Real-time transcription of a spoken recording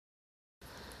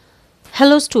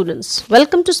Hello students,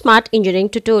 welcome to Smart Engineering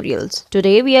Tutorials.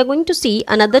 Today we are going to see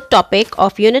another topic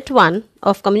of Unit 1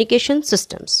 of Communication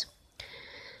Systems.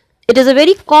 It is a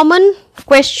very common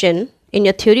question in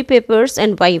your theory papers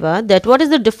and Viva that what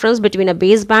is the difference between a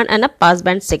baseband and a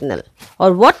passband signal,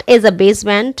 or what is a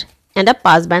baseband and a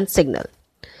passband signal.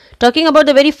 Talking about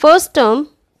the very first term,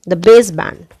 the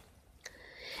baseband.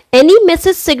 Any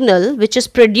message signal which is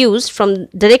produced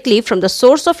directly from the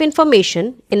source of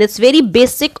information in its very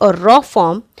basic or raw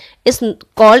form is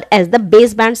called as the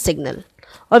baseband signal.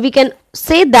 Or we can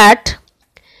say that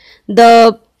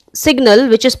the signal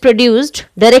which is produced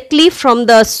directly from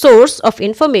the source of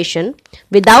information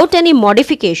without any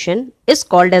modification is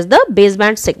called as the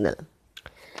baseband signal.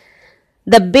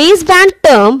 The baseband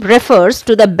term refers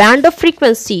to the band of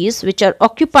frequencies which are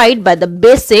occupied by the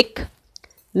basic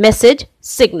message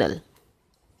signal.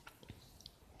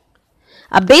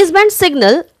 A baseband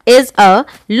signal is a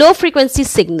low frequency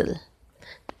signal,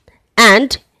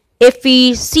 and if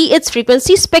we see its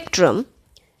frequency spectrum,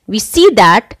 we see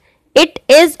that it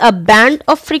is a band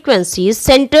of frequencies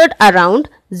centered around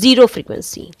zero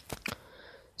frequency.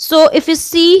 So if you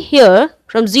see here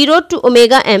from 0 to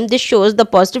omega m, this shows the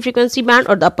positive frequency band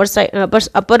or the upper side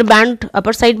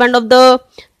band of the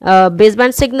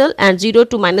baseband signal, and 0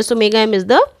 to minus omega m is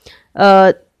the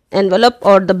envelope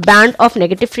or the band of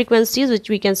negative frequencies,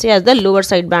 which we can say as the lower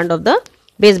side band of the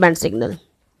baseband signal.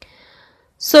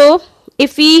 So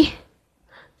if we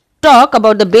talk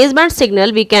about the baseband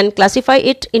signal, we can classify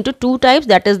it into two types,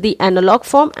 that is the analog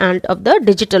form and of the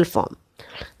digital form.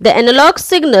 The analog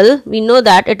signal, we know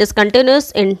that it is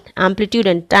continuous in amplitude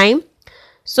and time.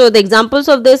 So the examples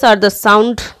of this are the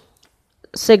sound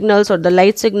signals or the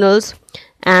light signals,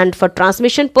 and for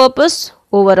transmission purpose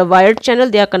over a wired channel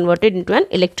they are converted into an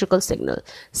electrical signal,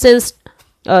 since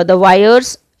the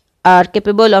wires are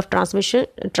capable of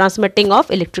transmitting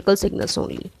of electrical signals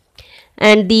only.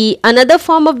 And the another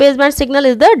form of baseband signal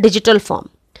is the digital form.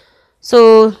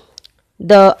 So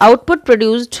the output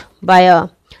produced by a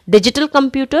digital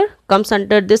computer comes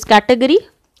under this category,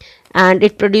 and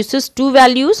it produces two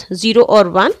values, 0 or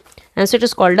 1, and so it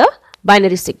is called a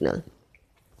binary signal.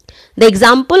 The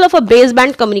example of a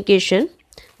baseband communication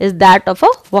is that of a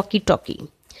walkie-talkie.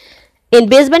 In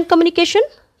baseband communication,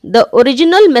 the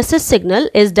original message signal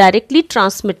is directly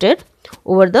transmitted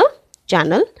over the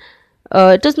channel.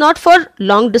 It is not for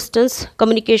long distance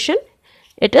communication,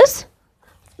 it is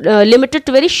limited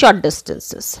to very short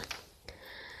distances.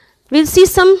 We will see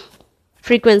some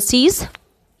frequencies.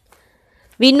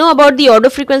 We know about the audio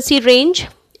frequency range.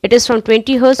 It is from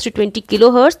 20 Hz to 20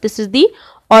 kHz. This is the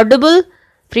audible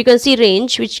frequency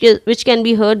range which can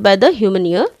be heard by the human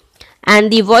ear, and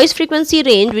the voice frequency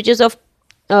range, which is of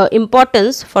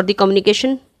importance for the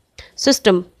communication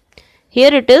system.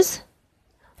 Here it is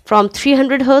from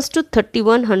 300 Hz to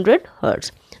 3100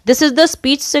 Hz. This is the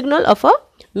speech signal of a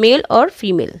male or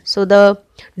female. So the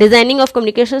designing of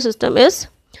communication system is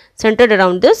centered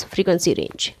around this frequency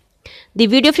range. The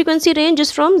video frequency range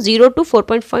is from 0 to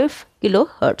 4.5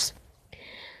 kHz.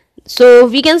 So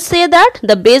we can say that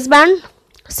the baseband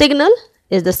signal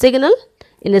is the signal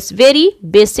in its very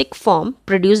basic form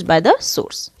produced by the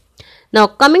source. Now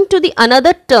coming to the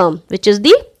another term, which is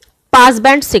the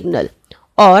passband signal,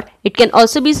 or it can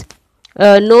also be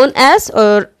known as,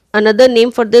 or another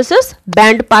name for this is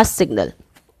band pass signal.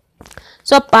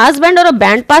 So a passband or a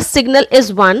band pass signal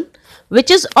is one which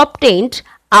is obtained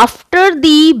after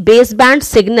the baseband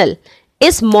signal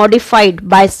is modified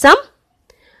by some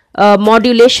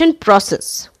modulation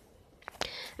process.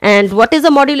 And what is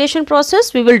the modulation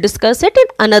process? We will discuss it in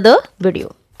another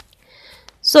video.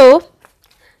 So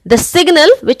the signal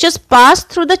which is passed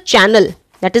through the channel,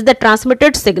 that is the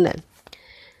transmitted signal,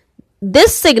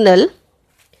 this signal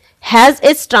has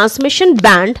its transmission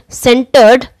band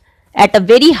centered at a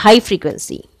very high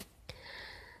frequency.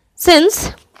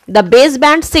 Since the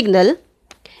baseband signal,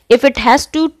 if it has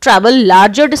to travel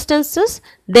larger distances,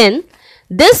 then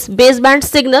this baseband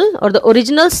signal or the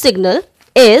original signal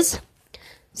is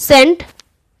sent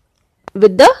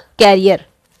with the carrier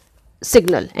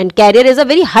signal, and carrier is a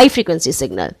very high frequency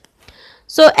signal.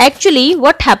 So actually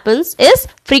what happens is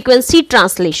frequency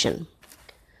translation.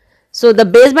 So the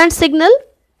baseband signal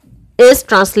is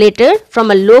translated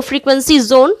from a low frequency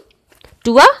zone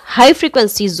to a high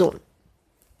frequency zone,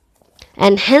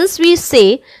 and hence we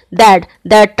say that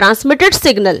the transmitted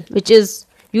signal which is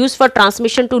used for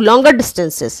transmission to longer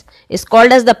distances is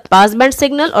called as the passband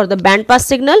signal or the band pass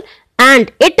signal,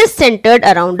 and it is centered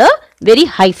around a very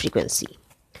high frequency.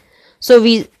 So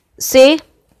we say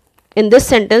in this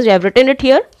sentence, we have written it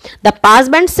here, the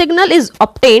passband signal is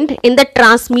obtained in the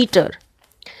transmitter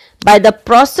by the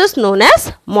process known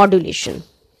as modulation.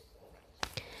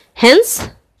 Hence,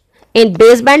 in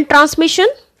baseband transmission,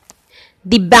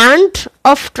 the band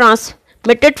of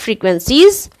transmitted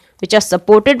frequencies which are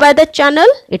supported by the channel,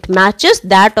 it matches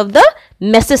that of the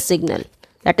message signal,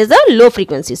 that is a low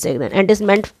frequency signal, and is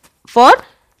meant for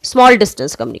small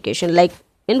distance communication like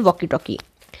in walkie-talkie.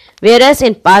 Whereas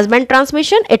in passband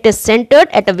transmission, it is centered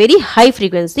at a very high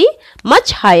frequency,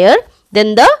 much higher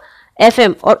than the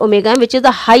FM or omega m, which is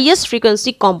the highest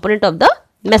frequency component of the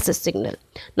message signal.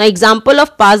 Now, example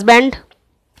of passband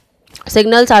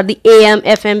signals are the AM,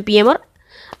 FM, PM or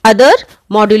other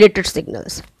modulated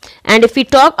signals. And if we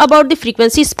talk about the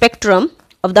frequency spectrum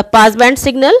of the passband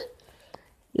signal,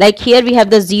 like here we have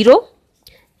the 0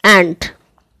 and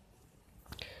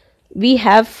we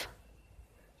have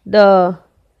the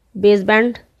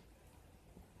baseband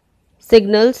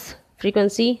signals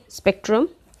frequency spectrum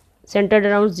centered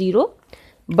around 0,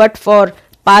 but for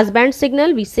passband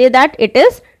signal we say that it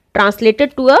is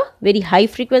translated to a very high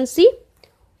frequency.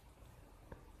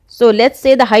 So let's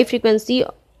say the high frequency,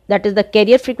 that is the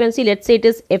carrier frequency, let's say it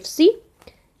is Fc,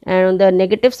 and on the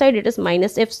negative side it is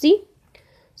minus Fc.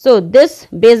 So this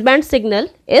baseband signal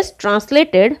is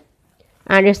translated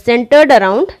and it's centered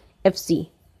around Fc.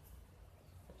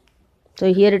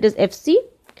 So here it is Fc,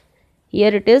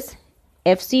 here it is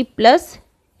Fc plus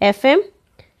Fm,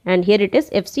 and here it is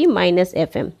Fc minus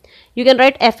Fm. You can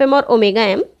write Fm or omega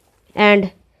m,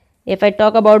 and if I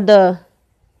talk about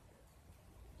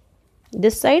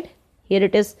this side, here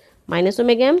it is minus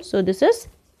omega m. So this is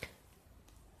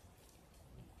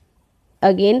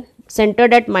again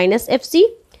centered at minus Fc,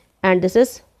 and this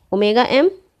is omega m.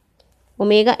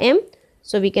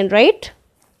 So we can write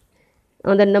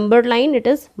on the numbered line it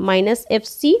is minus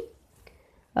Fc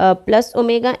plus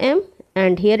omega m,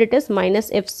 and here it is minus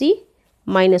Fc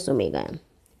minus omega m.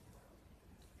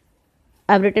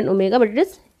 I have written omega, but it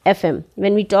is Fm.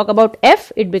 When we talk about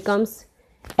F, it becomes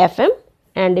Fm,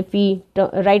 and if we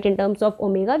write in terms of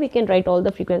omega, we can write all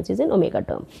the frequencies in omega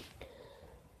term.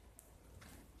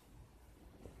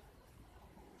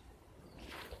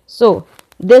 So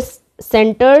this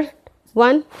center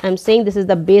one, I am saying this is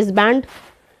the baseband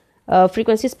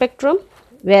frequency spectrum,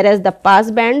 whereas the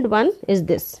passband one is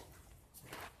this.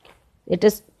 It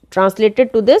is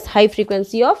translated to this high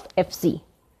frequency of Fc,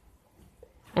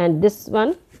 and this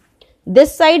one,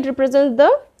 this side represents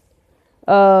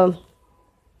the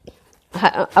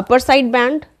upper side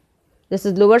band, this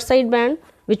is lower side band,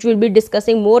 which we will be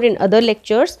discussing more in other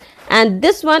lectures, and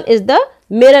this one is the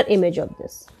mirror image of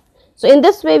this. So in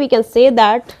this way we can say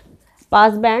that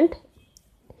passband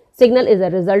signal is a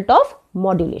result of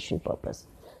modulation purpose.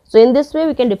 So in this way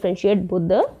we can differentiate both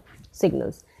the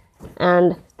signals.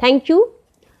 And thank you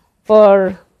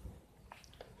for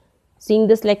seeing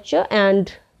this lecture,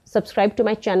 and subscribe to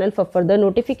my channel for further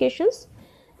notifications,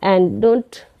 and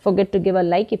don't forget to give a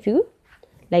like if you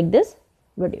like this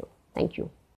video. Thank you.